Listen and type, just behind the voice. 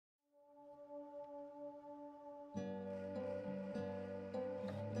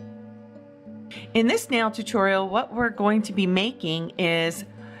In this nail tutorial, what we're going to be making is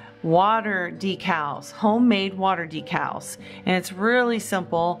water decals, homemade water decals. And it's really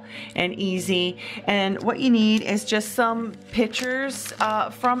simple and easy. And what you need is just some pictures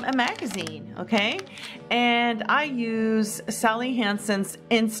from a magazine, okay? And I use Sally Hansen's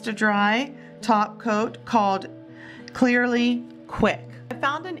Insta-Dry top coat called Clearly Quick. I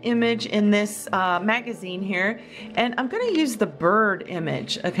found an image in this magazine here, and I'm going to use the bird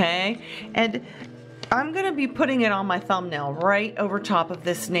image, okay? And I'm going to be putting it on my thumbnail right over top of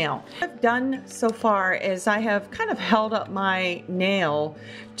this nail. What I've done so far is I have kind of held up my nail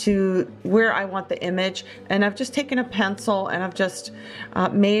to where I want the image, and I've just taken a pencil and I've just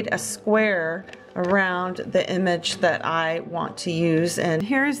made a square around the image that I want to use. And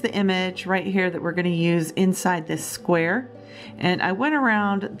here's the image right here that we're going to use inside this square. And I went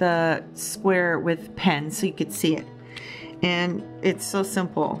around the square with pen so you could see it. And it's so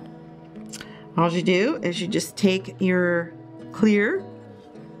simple. All you do is you just take your clear,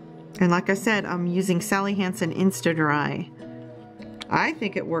 and like I said, I'm using Sally Hansen Insta-Dry. I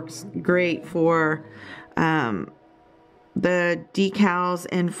think it works great for the decals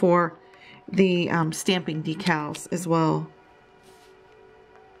and for the stamping decals as well.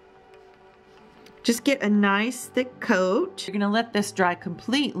 Just get a nice thick coat. You're gonna let this dry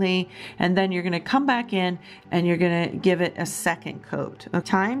completely, and then you're gonna come back in and you're gonna give it a second coat.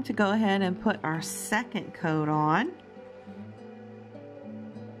 Time to go ahead and put our second coat on.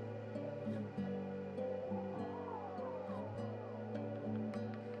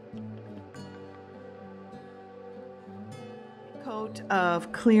 Coat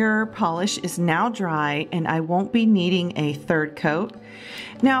of clear polish is now dry, and I won't be needing a third coat.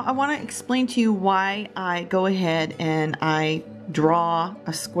 Now I want to explain to you why I go ahead and I draw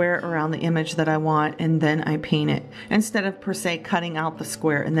a square around the image that I want and then I paint it, instead of per se cutting out the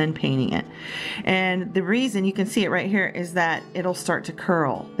square and then painting it. And the reason, you can see it right here, is that it'll start to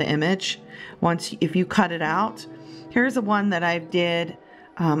curl the image if you cut it out. Here's the one that I did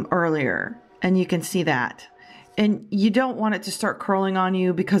earlier, and you can see that. And you don't want it to start curling on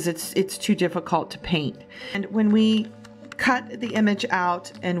you because it's too difficult to paint. And when we cut the image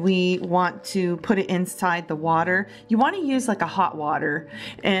out and we want to put it inside the water, you want to use like a hot water.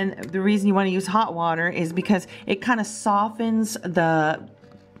 And the reason you want to use hot water is because it kind of softens the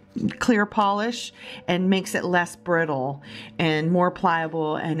clear polish and makes it less brittle and more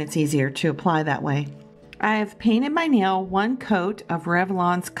pliable, and it's easier to apply that way. I have painted my nail one coat of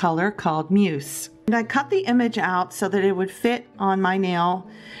Revlon's color called Mousse. And I cut the image out so that it would fit on my nail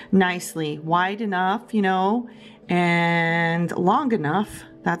nicely, wide enough, you know, and long enough.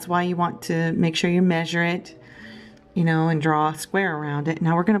 That's why you want to make sure you measure it, you know, and draw a square around it.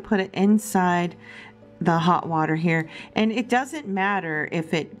 Now we're going to put it inside the hot water here, and it doesn't matter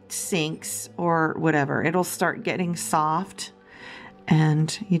if it sinks or whatever. It'll start getting soft,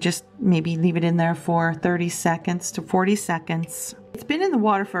 and you just maybe leave it in there for 30 seconds to 40 seconds. It's been in the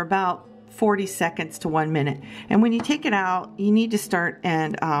water for about 40 seconds to 1 minute. And when you take it out, you need to start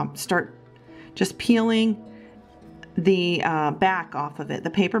just peeling the back off of it, the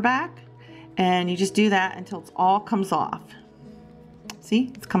paper back. And you just do that until it all comes off.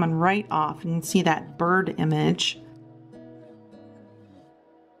 See, it's coming right off, and you can see that bird image.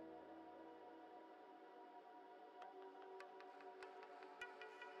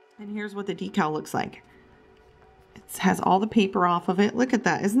 And here's what the decal looks like. It has all the paper off of it. Look at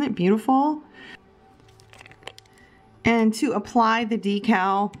that. Isn't it beautiful? And to apply the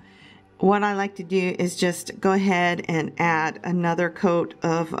decal, what I like to do is just go ahead and add another coat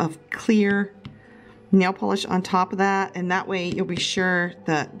of clear nail polish on top of that. And that way you'll be sure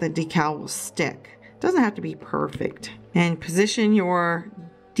that the decal will stick. It doesn't have to be perfect. And position your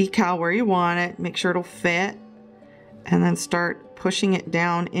decal where you want it. Make sure it'll fit. And then start pushing it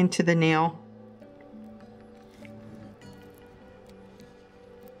down into the nail.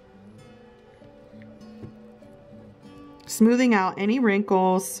 Smoothing out any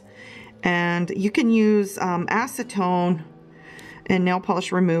wrinkles, and you can use acetone and nail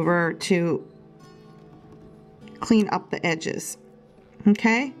polish remover to clean up the edges.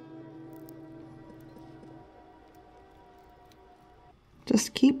 Okay?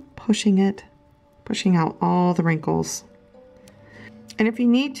 Just keep pushing it, pushing out all the wrinkles. And if you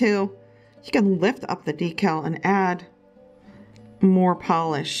need to, you can lift up the decal and add more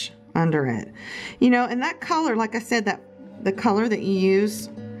polish under it. You know, and that color, like I said, that the color that you use,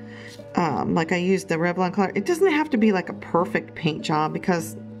 like I used the Revlon color, it doesn't have to be like a perfect paint job,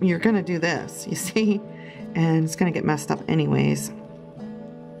 because you're gonna do this, you see, and it's gonna get messed up anyways.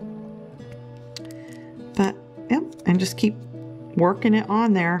 But yep, and just keep working it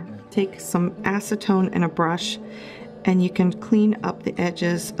on there. take some acetone and a brush, and you can clean up the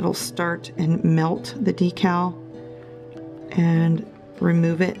edges. It'll start and melt the decal and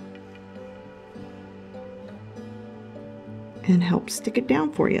remove it and help stick it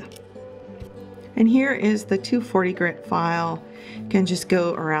down for you. And here is the 240 grit file. You can just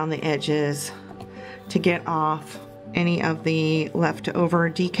go around the edges to get off any of the leftover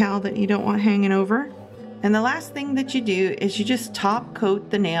decal that you don't want hanging over. And the last thing that you do is you just top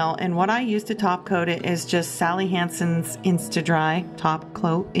coat the nail, and what I use to top coat it is just Sally Hansen's Insta-Dry Top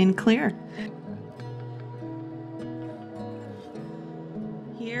Coat in Clear.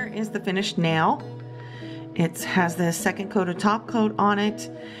 Here is the finished nail. It has the second coat of top coat on it,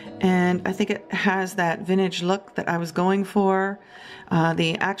 and I think it has that vintage look that I was going for.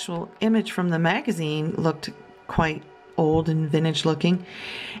 The actual image from the magazine looked quite old and vintage looking.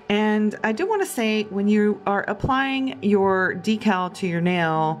 And I do want to say, when you are applying your decal to your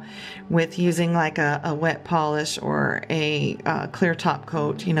nail with using like a wet polish or a clear top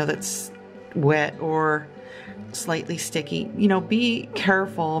coat, you know, that's wet or slightly sticky, you know, be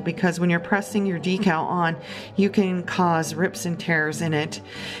careful, because when you're pressing your decal on, you can cause rips and tears in it.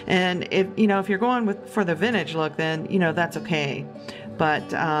 And if you know, if you're going for the vintage look, then you know that's okay, but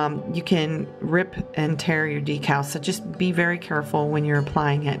you can rip and tear your decal, so just be very careful when you're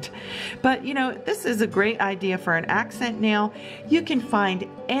applying it. But you know, this is a great idea for an accent nail. You can find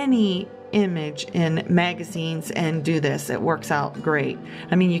any image in magazines and do this. It works out great.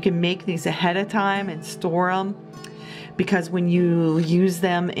 I mean, you can make these ahead of time and store them, because when you use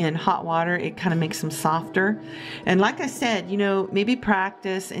them in hot water, it kind of makes them softer. And like I said, you know, maybe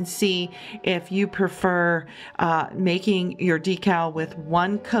practice and see if you prefer making your decal with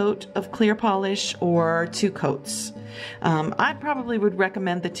one coat of clear polish or 2 coats. I probably would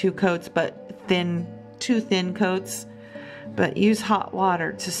recommend the 2 coats, but 2 thin coats. But use hot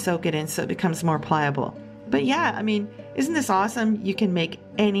water to soak it in so it becomes more pliable. But yeah, I mean, isn't this awesome? You can make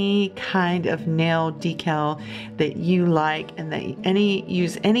any kind of nail decal that you like, and that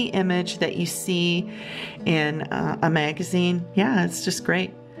use any image that you see in a magazine. Yeah, it's just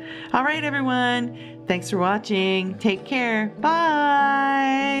great. All right, everyone. Thanks for watching. Take care.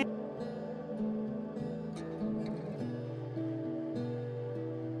 Bye.